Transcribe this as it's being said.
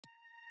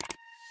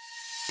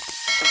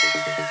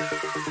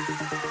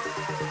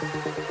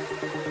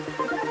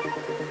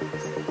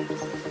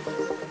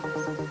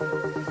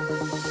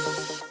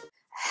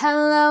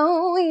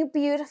Hello, you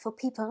beautiful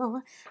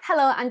people.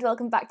 Hello and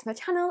welcome back to my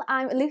channel.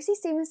 I'm Lucy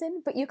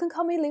Stephenson, but you can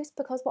call me Luce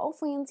because we're all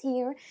friends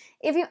here.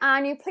 If you are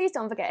new, please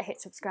don't forget to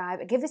hit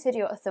subscribe, give this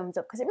video a thumbs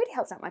up because it really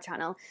helps out my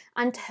channel,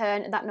 and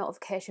turn that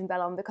notification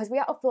bell on because we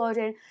are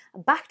uploading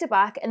back to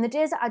back, and the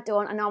days that I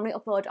don't, I normally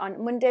upload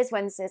on Mondays,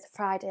 Wednesdays,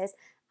 Fridays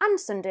and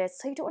Sundays,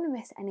 so you don't want to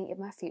miss any of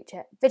my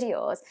future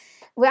videos.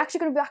 We're actually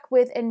going to be back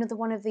with another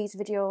one of these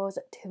videos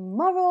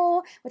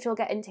tomorrow, which we'll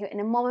get into in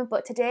a moment,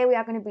 but today we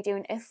are going to be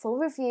doing a full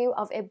review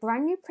of a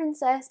brand new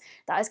princess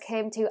that has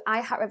came to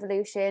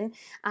iHeartRevolution,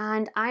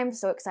 and I'm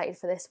so excited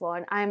for this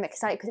one. I'm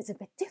excited because it's a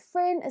bit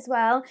different as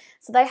well.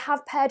 So they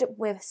have paired up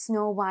with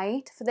Snow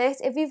White for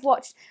this. If you've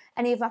watched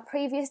any of my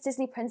previous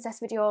Disney princess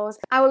videos,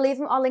 I will leave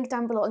them all linked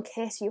down below in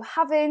case you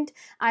haven't.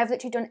 I've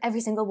literally done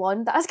every single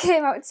one that has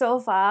came out so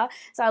far,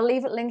 so I'll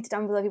leave it linked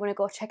down below if you want to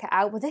go check it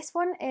out. But this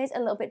one is a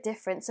little bit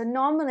different. So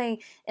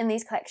normally in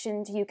these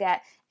collections you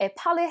get a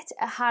palette,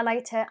 a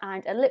highlighter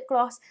and a lip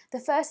gloss. The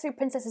first three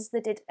princesses, they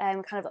did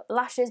kind of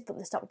lashes, but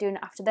they stopped doing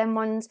it after them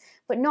ones.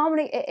 But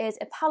normally it is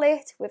a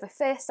palette with a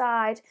face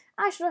side,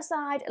 eyeshadow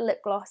side, a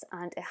lip gloss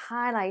and a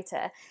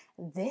highlighter.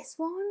 This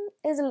one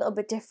is a little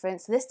bit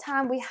different. So this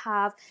time we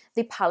have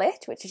the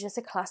palette, which is just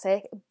a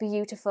classic,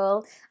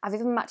 beautiful. I've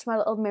even matched my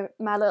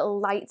little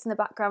lights in the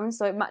background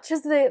so it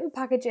matches the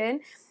packaging.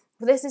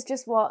 But this is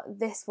just what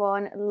this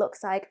one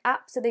looks like.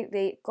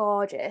 Absolutely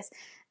gorgeous.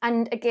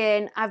 And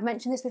again, I've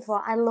mentioned this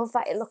before, I love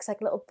that it looks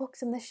like little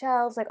books on the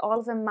shelves, like all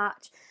of them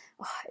match.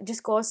 Oh, it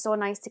just goes so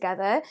nice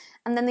together.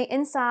 And then the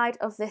inside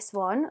of this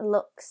one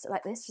looks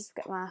like this. Just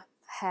get my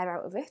hair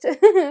out of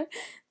it.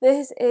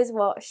 This is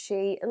what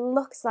she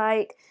looks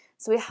like.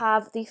 So we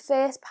have the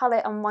face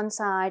palette on one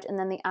side and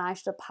then the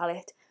eyeshadow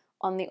palette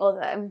on the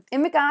other.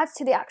 In regards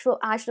to the actual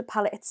eyeshadow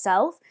palette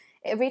itself,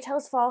 it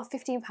retails for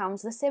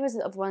 £15, the same as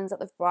the other ones that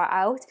they've brought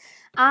out.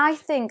 I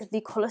think the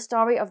colour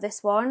story of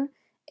this one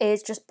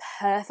is just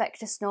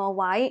perfect to Snow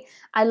White.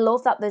 I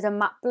love that there's a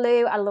matte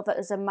blue, I love that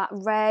there's a matte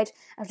red.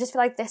 I just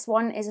feel like this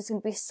one is just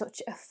going to be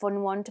such a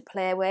fun one to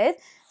play with.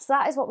 So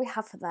that is what we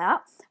have for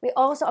that. We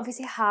also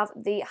obviously have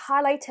the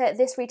highlighter.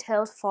 This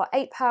retails for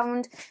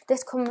 £8.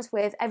 This comes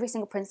with every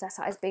single princess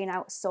that has been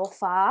out so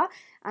far.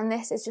 And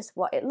this is just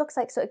what it looks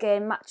like. So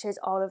again, matches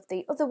all of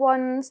the other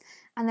ones.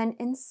 And then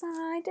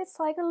inside, it's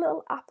like a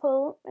little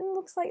apple and it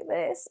looks like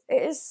this.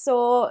 It is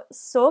so,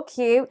 so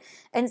cute.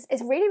 And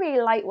it's really,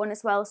 really light one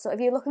as well. So if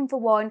you're looking for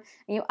one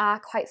and you are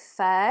quite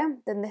fair,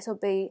 then this will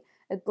be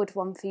a good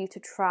one for you to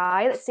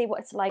try. Let's see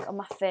what it's like on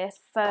my face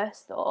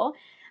first though.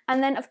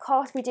 And then of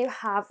course we do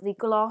have the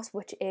gloss,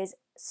 which is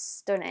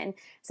stunning.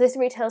 So this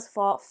retails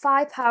for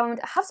 £5. I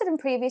have said in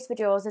previous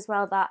videos as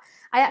well that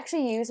I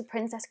actually use the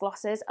princess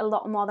glosses a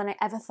lot more than I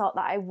ever thought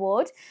that I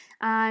would.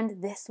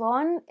 And this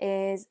one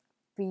is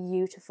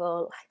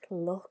beautiful. Like,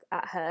 look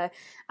at her.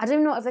 I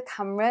don't know if the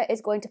camera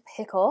is going to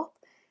pick up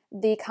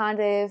the kind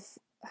of,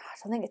 I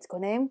don't think it's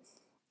gonna.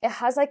 It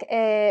has like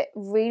a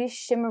really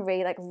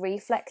shimmery like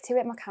reflect to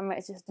it. My camera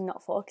is just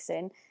not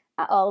focusing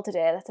at all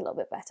today. That's a little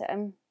bit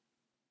better.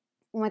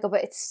 Oh my god,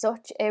 but it's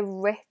such a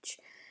rich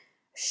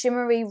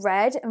shimmery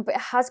red, but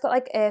it has got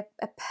like a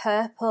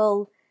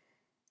purple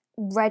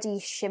reddy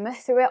shimmer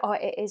through it. Oh,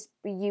 it is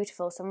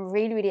beautiful. So I'm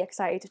really, really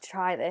excited to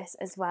try this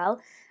as well.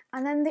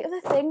 And then the other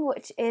thing,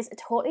 which is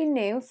totally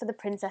new for the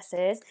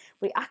princesses,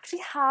 we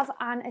actually have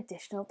an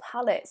additional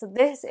palette. So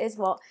this is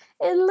what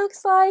it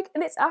looks like,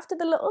 and it's after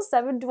the little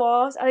 7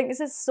 dwarfs. I think this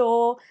is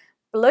so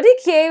bloody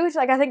cute.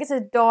 Like, I think it's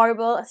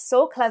adorable,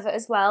 so clever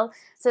as well.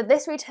 So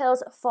this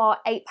retails for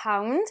 £8.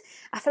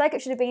 I feel like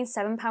it should have been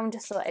 £7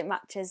 just so that it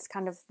matches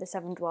kind of the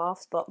 7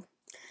 dwarfs, but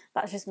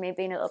that's just me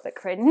being a little bit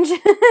cringe.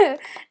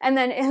 And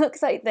then it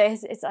looks like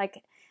this. It's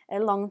like a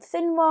long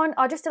thin one.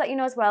 Oh, just to let you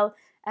know as well,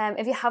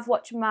 if you have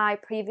watched my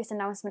previous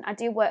announcement, I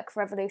do work for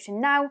Revolution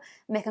now,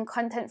 making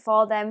content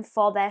for them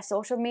for their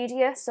social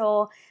media.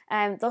 So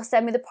they'll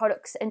send me the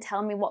products and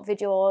tell me what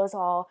videos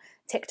or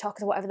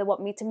TikToks or whatever they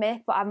want me to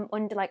make, but I'm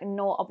under like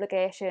no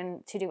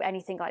obligation to do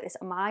anything like this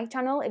on my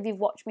channel. If you've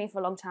watched me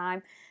for a long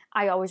time,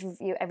 I always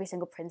review every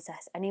single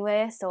princess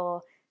anyway,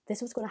 so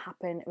this was going to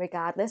happen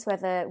regardless,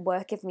 whether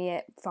work give me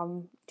it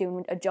from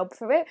doing a job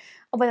for it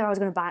or whether I was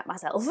going to buy it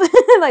myself.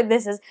 Like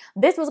this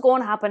was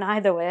going to happen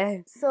either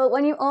way. So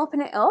when you open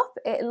it up,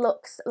 it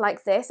looks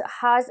like this. It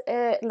has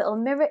a little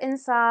mirror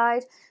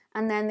inside,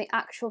 and then the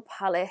actual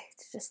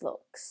palette just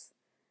looks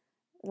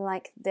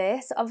like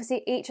this.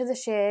 Obviously each of the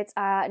shades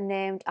are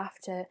named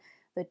after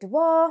the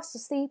dwarfs, so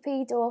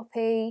Sleepy,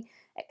 Dopey,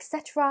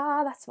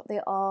 etc. That's what they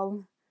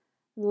all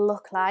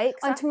look like.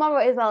 And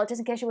tomorrow as well, just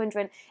in case you're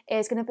wondering,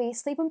 is going to be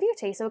Sleeping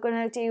Beauty. So we're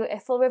going to do a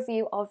full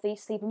review of the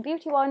Sleeping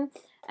Beauty one.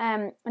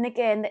 And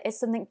again, there is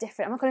something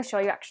different. I'm not going to show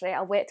you actually,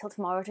 I'll wait till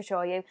tomorrow to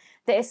show you.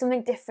 There is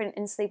something different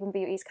in Sleeping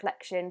Beauty's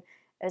collection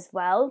as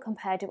well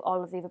compared to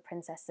all of the other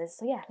princesses.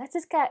 So yeah, let's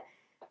just get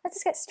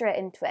straight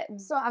into it.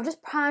 So I've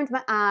just primed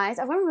my eyes.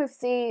 I went with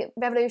the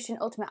Revolution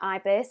Ultimate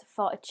Eye Base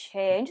for a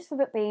change, just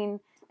with it being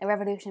a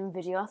Revolution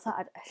video. I thought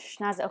I'd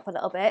snazz it up a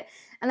little bit.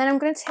 And then I'm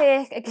going to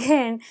take,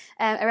 again,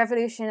 a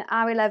Revolution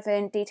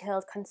R11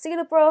 Detailed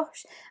Concealer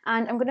Brush,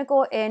 and I'm going to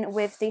go in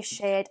with the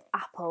shade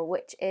Apple,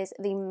 which is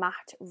the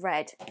matte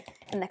red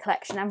in the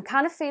collection. I'm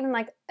kind of feeling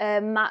like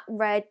a matte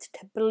red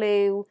to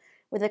blue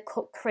with a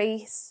cut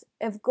crease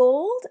of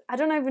gold. I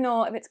don't even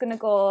know if it's going to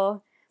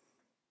go,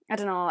 I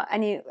don't know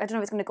if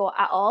it's going to go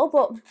at all,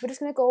 but we're just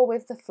going to go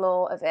with the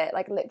flow of it,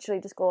 like literally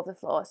just go with the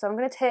flow. So I'm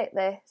going to take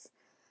this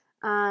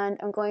and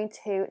I'm going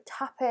to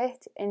tap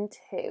it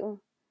into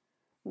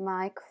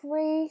my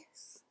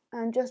crease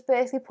and just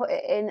basically put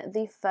it in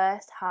the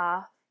first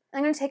half.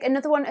 I'm going to take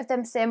another one of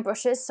them same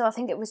brushes, so I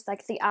think it was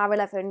like the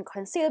R11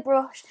 concealer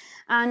brush,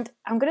 and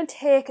I'm going to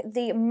take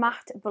the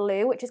matte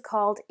blue, which is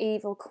called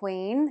Evil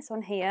Queen, this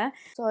one here.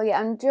 So yeah,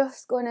 I'm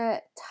just going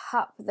to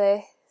tap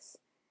this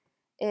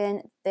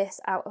in this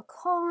outer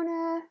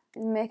corner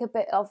and make a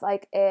bit of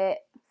like a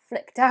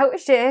flicked out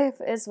shape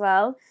as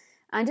well,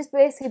 and just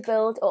basically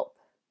build up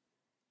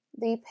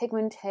the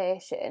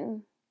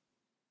pigmentation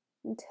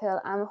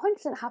until I'm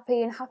 100%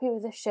 happy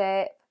with the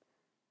shape,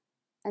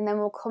 and then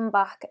we'll come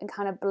back and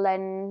kind of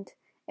blend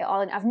it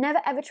all in. I've never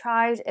ever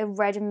tried a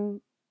red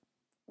and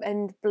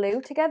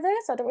blue together,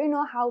 so I don't really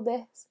know how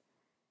this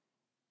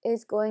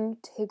is going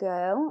to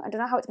go. I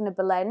don't know how it's going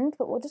to blend,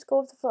 but we'll just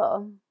go with the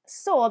flow.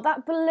 So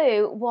that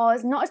blue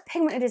was not as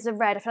pigmented as the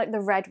red. I feel like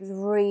the red was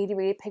really,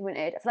 really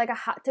pigmented. I feel like I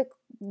had to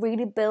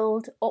really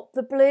build up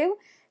the blue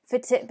for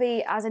it to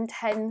be as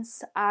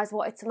intense as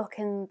what it's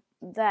looking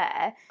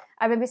there.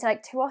 I maybe said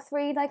like 2 or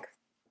 3 like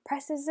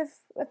presses of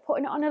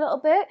putting it on a little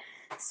bit.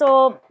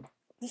 So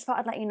just thought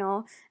I'd let you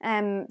know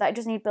that it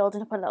does need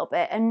building up a little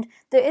bit. And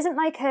there isn't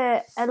like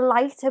a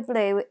lighter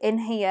blue in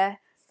here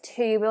to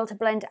be able to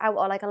blend out,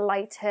 or like a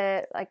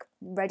lighter like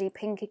reddy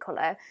pinky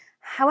colour.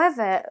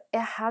 However,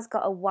 it has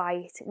got a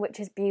white,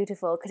 which is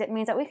beautiful because it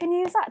means that we can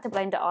use that to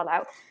blend it all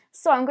out.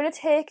 So I'm going to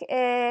take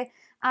a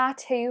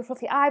R2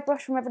 fluffy eye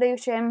brush from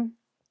Revolution,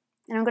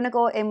 and I'm going to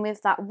go in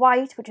with that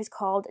white, which is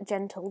called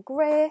Gentle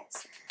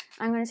Grace.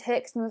 I'm going to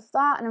take some of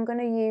that and I'm going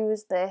to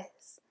use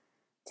this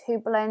to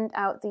blend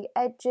out the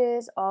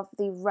edges of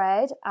the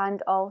red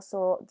and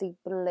also the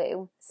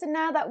blue. So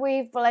now that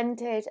we've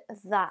blended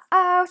that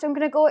out, I'm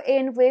going to go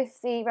in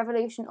with the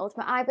Revolution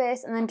Ultimate Eye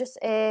Base and then just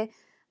a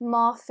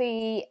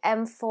Morphe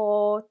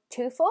M424.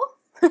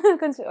 I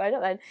couldn't speak right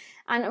up then.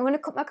 And I'm going to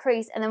cut my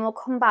crease and then we'll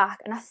come back,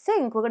 and I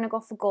think we're going to go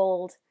for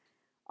gold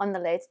on the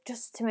lid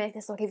just to make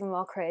this look even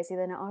more crazy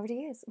than it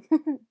already is.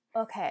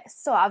 Okay,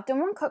 so I've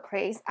done one cut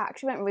crease. It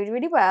actually went really,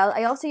 really well.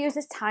 I also use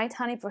this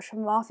tiny brush from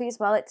Morphe as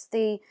well. It's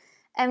the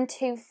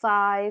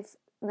M25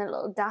 and a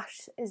little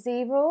dash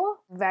 0.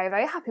 Very,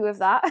 very happy with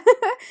that.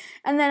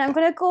 And then I'm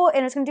going to go in,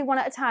 I'm just going to do one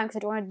at a time because I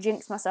don't want to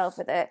jinx myself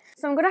with it.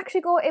 So I'm going to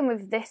actually go in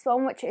with this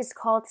one, which is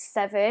called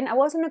 7. I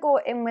was going to go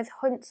in with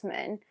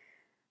Huntsman.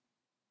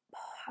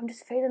 I'm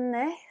just feeling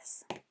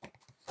this.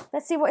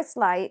 Let's see what it's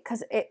like,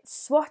 because it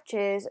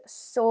swatches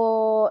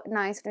so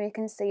nice and you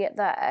can see it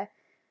there.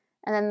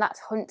 And then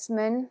that's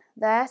Huntsman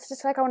there. So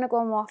just like I want to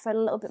go more for a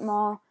little bit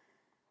more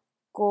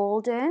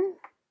golden,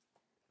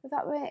 if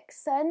that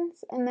makes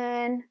sense. And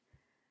then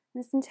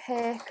I'm just going to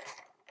take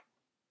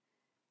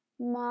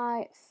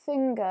my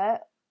finger.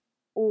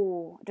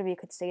 Oh, I don't know if you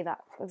could see that.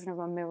 I don't know if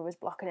my mirror was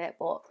blocking it,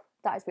 but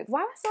that is beautiful.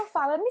 Why am I so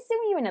far? Let me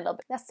zoom you in a little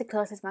bit. That's the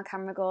closest my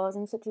camera goes.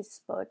 I'm such a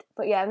spud.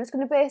 But yeah, I'm just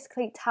going to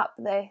basically tap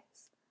this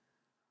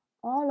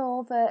all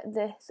over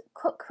this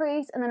cut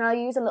crease, and then I'll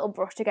use a little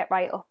brush to get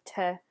right up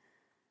to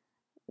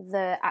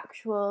the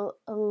actual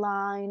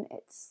line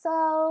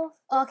itself.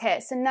 Okay,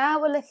 so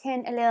now we're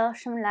looking a little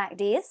something like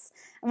this.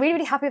 I'm really,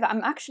 really happy with that.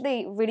 I'm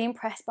actually really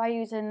impressed by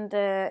using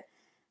that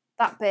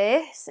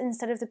base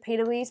instead of the P.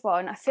 Louise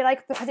one. I feel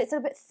like because it's a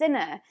bit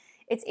thinner,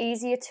 it's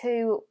easier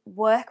to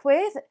work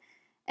with,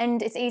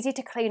 and it's easier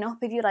to clean up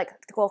if you like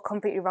go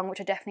completely wrong, which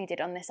I definitely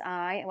did on this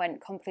eye. I went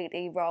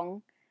completely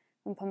wrong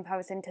in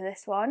comparison to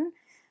this one.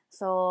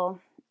 So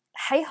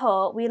hey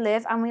ho, we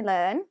live and we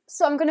learn.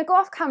 So I'm going to go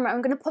off camera,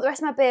 I'm going to put the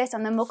rest of my base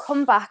on, then we'll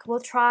come back, we'll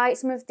try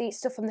some of the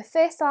stuff from the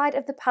face side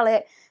of the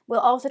palette.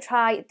 We'll also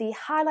try the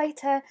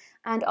highlighter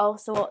and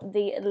also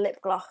the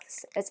lip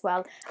gloss as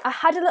well. I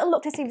had a little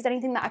look to see if there's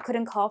anything that I could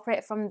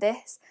incorporate from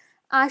this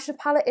eyeshadow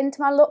palette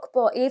into my look,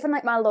 but even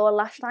like my lower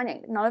lash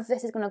line, none of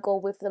this is going to go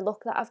with the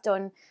look that I've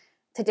done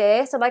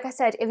today. So like I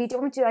said, if you do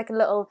want me to do like a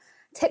little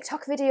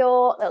TikTok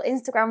video, little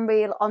Instagram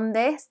reel on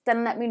this,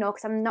 then let me know,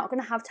 because I'm not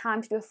going to have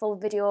time to do a full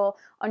video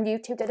on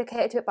YouTube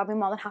dedicated to it, but I'll be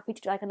more than happy to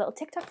do like a little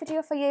TikTok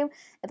video for you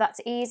if that's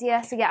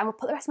easier. So yeah, I'm going to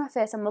put the rest of my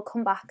face and we'll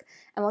come back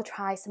and we'll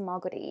try some more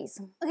goodies.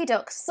 Okay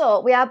ducks, so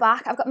we are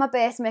back. I've got my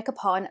base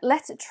makeup on.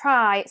 Let's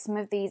try some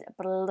of these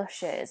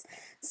blushes.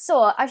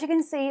 So as you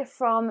can see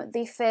from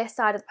the face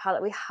side of the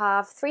palette, we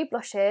have 3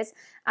 blushes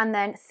and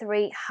then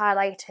 3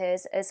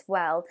 highlighters as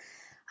well.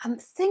 I'm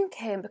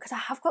thinking, because I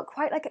have got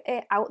quite like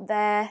a out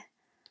there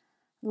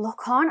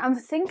look on, I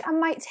think I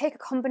might take a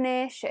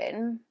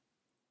combination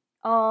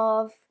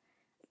of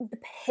the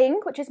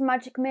pink, which is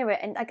Magic Mirror,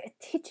 and like a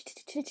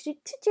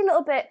titchy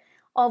little bit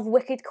of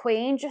Wicked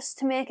Queen, just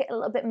to make it a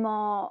little bit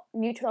more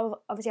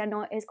neutral. Obviously, I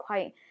know it is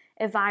quite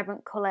a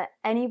vibrant colour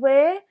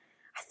anyway.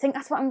 I think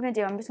that's what I'm going to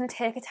do. I'm just going to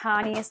take a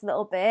tiniest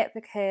little bit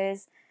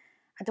because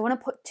I don't want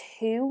to put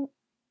too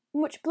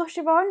much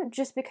blusher on,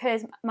 just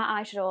because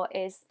my eyeshadow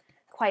is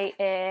quite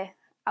a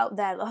out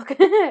there look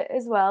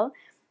as well.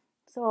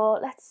 So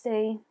let's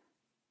see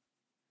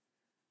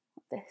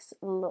what this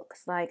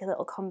looks like, a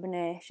little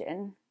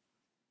combination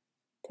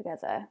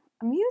together.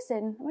 Am I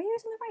using the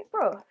right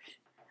brush?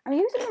 I'm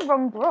using the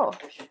wrong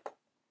brush.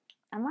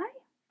 Am I?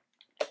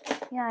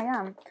 Yeah, I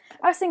am.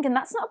 I was thinking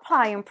that's not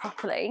applying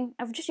properly.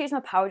 I've just used my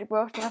powder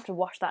brush. I have to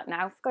wash that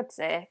now, for God's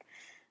sake.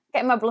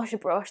 Getting my blusher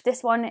brush.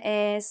 This one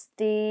is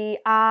the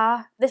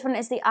R9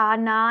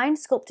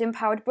 sculpting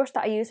powder brush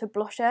that I use for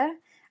blusher.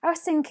 I was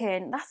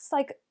thinking that's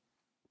like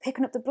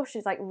picking up the blush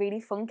is like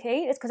really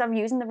funky. It's because I'm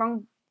using the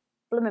wrong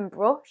blooming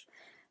brush.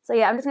 So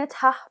yeah, I'm just gonna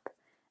tap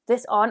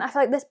this on. I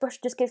feel like this brush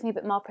just gives me a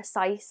bit more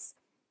preciseness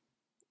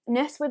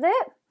with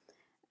it.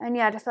 And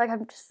yeah, I just feel like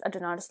I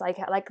don't know, I just like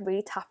it. I like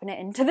really tapping it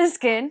into the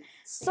skin.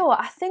 So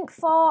I think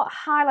for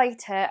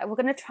highlighter, we're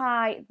going to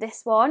try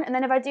this one. And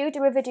then if I do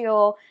a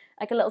video,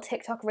 like a little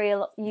TikTok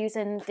reel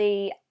using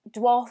the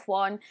dwarf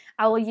one,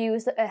 I will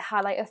use a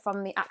highlighter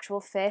from the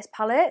actual face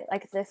palette,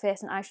 like the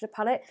face and eyeshadow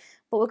palette.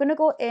 But we're going to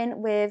go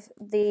in with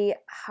the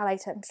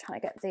highlighter. I'm just trying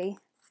to get the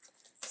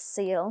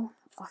seal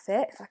off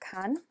it if I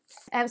can.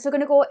 So we're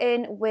going to go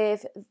in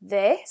with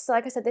this. So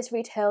like I said, this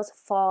retails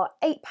for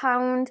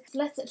 £8.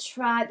 Let's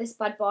try this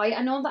bad boy.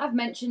 I know that I've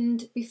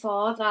mentioned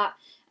before that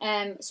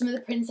some of the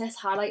princess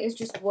highlighters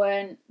just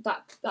weren't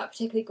that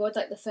particularly good,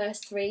 like the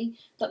first three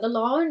that they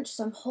launched.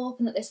 So I'm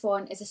hoping that this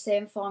one is the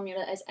same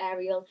formula as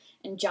Ariel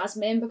and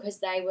Jasmine, because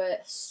they were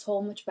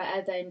so much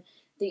better than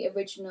the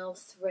original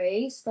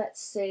three. So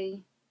let's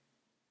see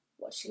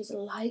what she's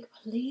like.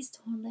 Please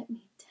don't let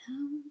me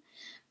down.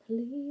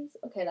 Please.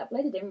 Okay, that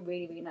blended in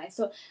really, really nice.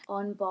 So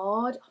on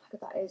board, oh my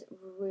god, that is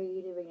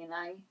really, really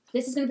nice.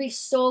 This is going to be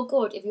so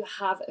good if you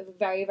have a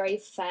very, very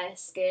fair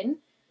skin,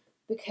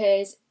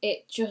 because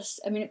it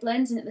just, I mean, it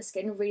blends into the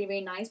skin really,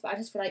 really nice. But I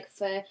just feel like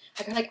I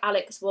feel like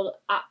Alex will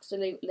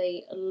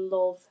absolutely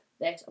love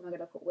this. Oh my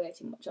god, I put way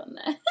too much on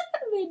there.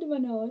 Into my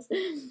nose.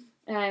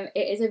 It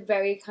is a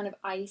very kind of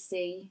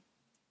icy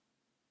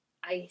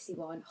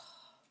one.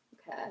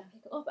 Okay,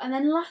 pick it up, and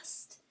then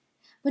last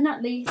but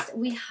not least,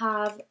 we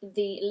have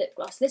the lip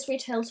gloss. This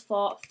retails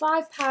for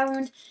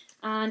 £5,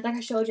 and like I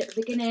showed you at the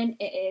beginning,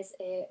 it is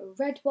a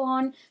red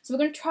one. So we're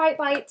going to try it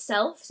by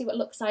itself, see what it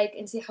looks like,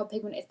 and see how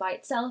pigmented it is by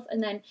itself.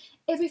 And then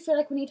if we feel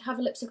like we need to have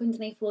a lipstick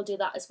underneath, we'll do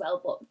that as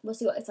well, but we'll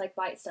see what it's like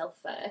by itself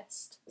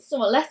first. So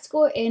let's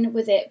go in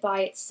with it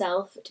by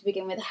itself to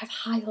begin with. I have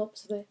high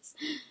hopes for this.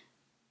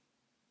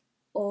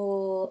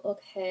 Oh,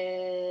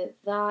 okay,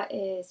 that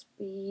is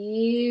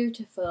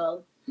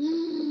beautiful.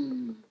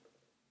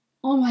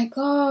 Oh my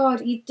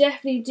god, you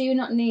definitely do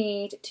not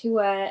need to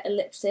wear a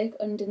lipstick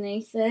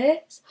underneath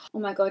this. Oh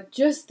my god,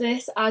 just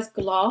this as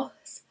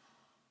gloss.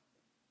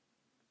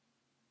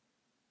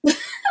 Like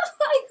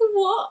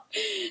what?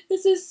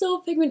 This is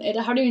so pigmented.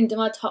 I haven't even done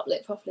my top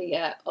lip properly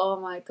yet. Oh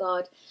my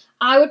god.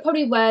 I would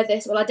probably wear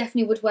this, well I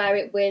definitely would wear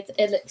it with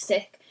a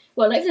lipstick.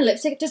 Well, not even a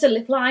lipstick, just a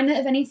lip liner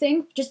if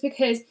anything. Just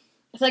because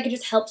I feel like it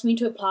just helps me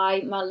to apply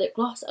my lip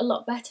gloss a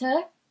lot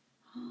better.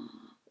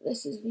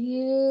 This is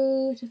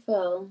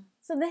beautiful.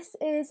 So this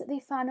is the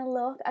final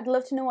look. I'd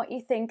love to know what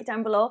you think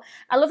down below.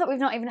 I love that we've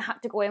not even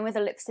had to go in with a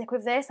lipstick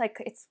with this.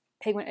 Like, it's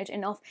pigmented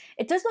enough.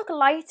 It does look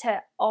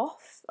lighter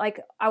off,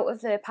 like out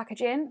of the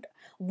packaging.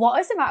 What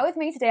is the matter with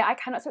me today? I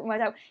cannot sort my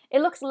words out.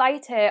 It looks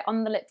lighter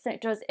on the lips than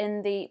it does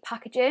in the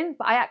packaging,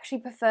 but I actually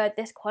prefer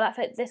this colour. I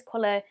feel like this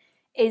colour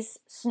is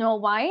Snow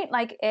White.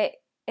 Like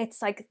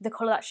it's like the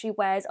colour that she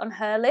wears on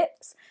her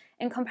lips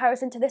in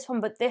comparison to this one,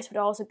 but this would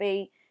also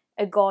be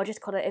a gorgeous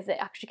colour if it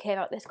actually came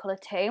out this colour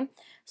too.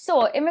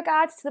 So in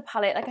regards to the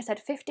palette, like I said,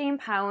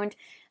 £15.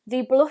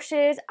 The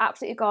blushes,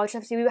 absolutely gorgeous.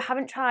 Obviously, we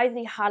haven't tried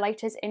the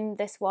highlighters in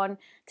this one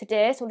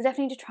today, so we'll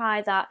definitely need to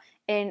try that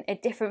in a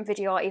different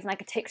video, or even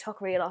like a TikTok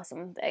reel or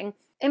something.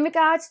 In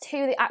regards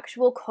to the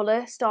actual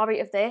colour story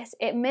of this,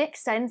 it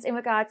makes sense in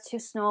regards to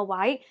Snow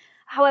White.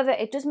 However,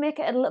 it does make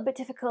it a little bit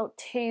difficult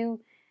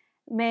to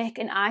make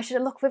an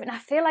eyeshadow look with, and I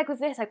feel like with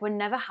this, like, we're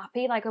never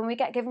happy. Like, when we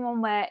get given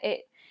one where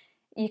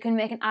you can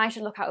make an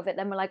eyeshadow look out of it,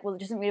 then we're like, well, it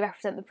doesn't really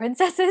represent the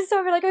princesses,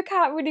 so we're like, we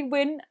can't really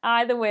win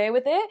either way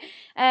with it.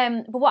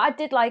 But what I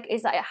did like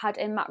is that it had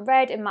a matte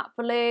red and matte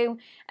blue.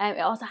 It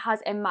also has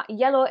a matte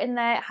yellow in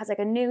there. It has like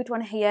a nude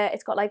one here.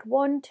 It's got like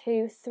 1,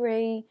 2,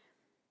 3.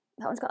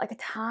 That one's got like a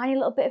tiny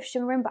little bit of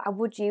shimmering, but I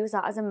would use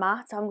that as a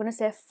matte. So I'm going to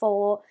say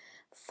 4,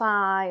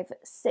 5,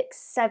 6,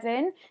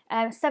 7.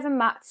 7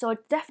 matte, so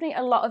definitely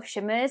a lot of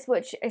shimmers,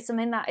 which is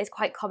something that is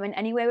quite common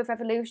anyway with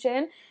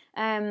Revolution.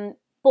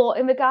 But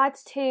in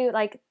regards to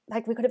like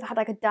we could have had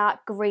like a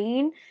dark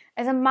green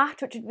as a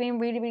matte, which would have been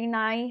really, really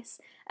nice.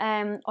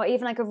 Or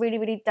even like a really,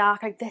 really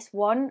dark, like this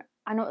one.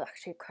 I know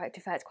actually, to be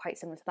fair, it's quite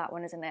similar to that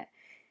one, isn't it?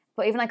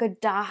 But even like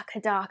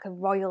a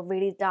royal,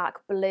 really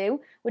dark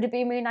blue would have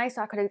been really nice.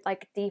 So I could have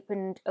like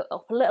deepened it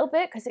up a little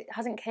bit, because it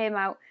hasn't came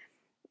out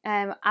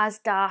as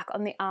dark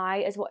on the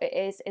eye as what it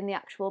is in the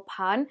actual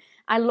pan.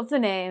 I love the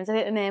names. I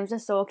think the names are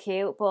so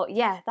cute. But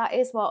yeah, that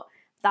is what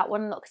that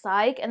one looks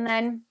like. And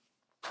then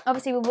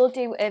obviously we will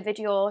do a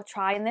video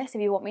trying this.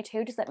 If you want me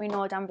to, just let me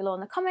know down below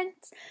in the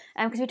comments,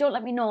 because if you don't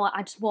let me know,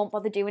 I just won't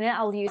bother doing it.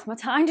 I'll use my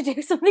time to do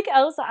something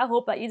else that I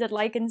hope that you'd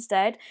like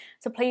instead.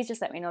 So please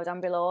just let me know down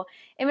below.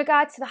 In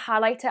regards to the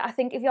highlighter, I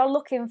think if you're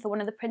looking for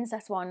one of the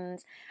princess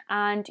ones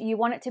and you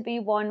want it to be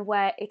one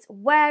where it's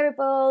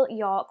wearable,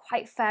 you're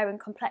quite fair in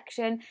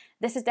complexion,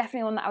 this is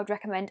definitely one that I would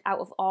recommend out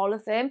of all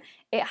of them.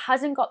 It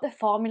hasn't got the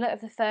formula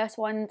of the first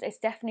ones. It's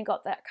definitely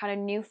got that kind of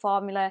new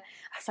formula.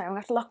 Sorry, I'm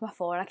going to have to lock my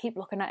phone. I keep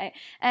looking at it.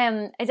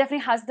 It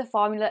definitely has the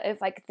formula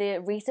of like the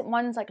recent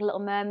ones, like Little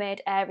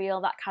Mermaid,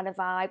 Ariel, that kind of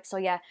vibe. So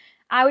yeah,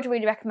 I would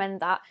really recommend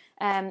that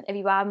if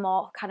you are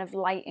more kind of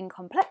light in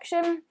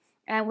complexion,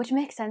 which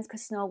makes sense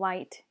because Snow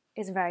White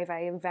is very,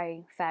 very,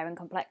 very fair in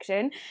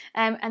complexion.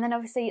 And then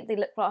obviously the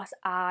lip gloss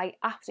I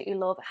absolutely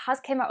love. It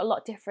has came out a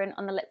lot different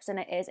on the lips than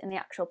it is in the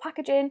actual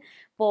packaging,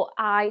 but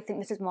I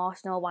think this is more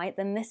Snow White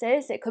than this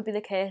is. It could be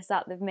the case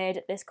that they've made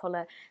it this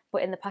colour,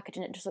 but in the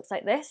packaging it just looks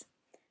like this.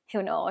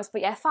 Who knows?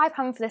 But yeah, £5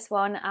 for this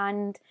one.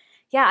 And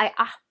yeah,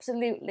 I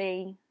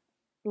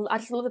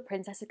just love the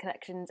princess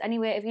collections.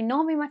 Anyway, if you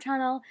know me, my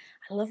channel,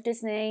 I love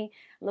Disney.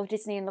 I love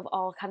Disney and love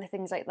all kind of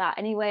things like that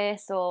anyway.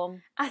 So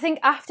I think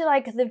after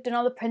like they've done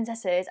all the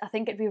princesses, I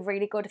think it'd be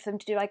really good for them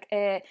to do like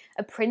a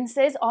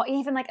princes or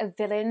even like a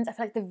villains. I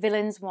feel like the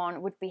villains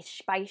one would be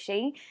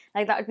spicy.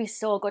 Like that would be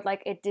so good,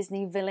 like a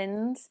Disney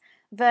villains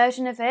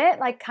version of it.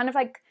 Like kind of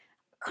like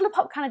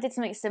Colourpop kind of did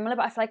something similar,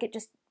 but I feel like it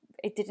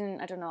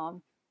didn't, I don't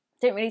know,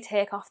 didn't really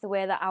take off the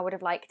way that I would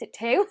have liked it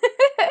to.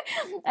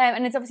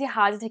 And it's obviously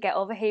harder to get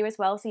over here as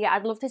well. So yeah,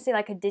 I'd love to see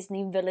like a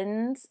Disney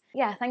villains.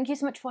 Yeah, thank you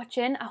so much for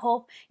watching. I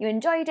hope you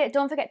enjoyed it.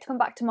 Don't forget to come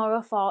back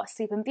tomorrow for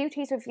Sleeping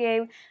Beauty's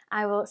review.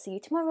 I will see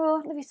you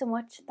tomorrow. Love you so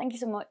much. Thank you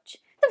so much.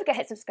 Don't forget to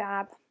hit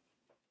subscribe.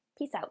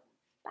 Peace out.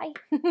 Bye.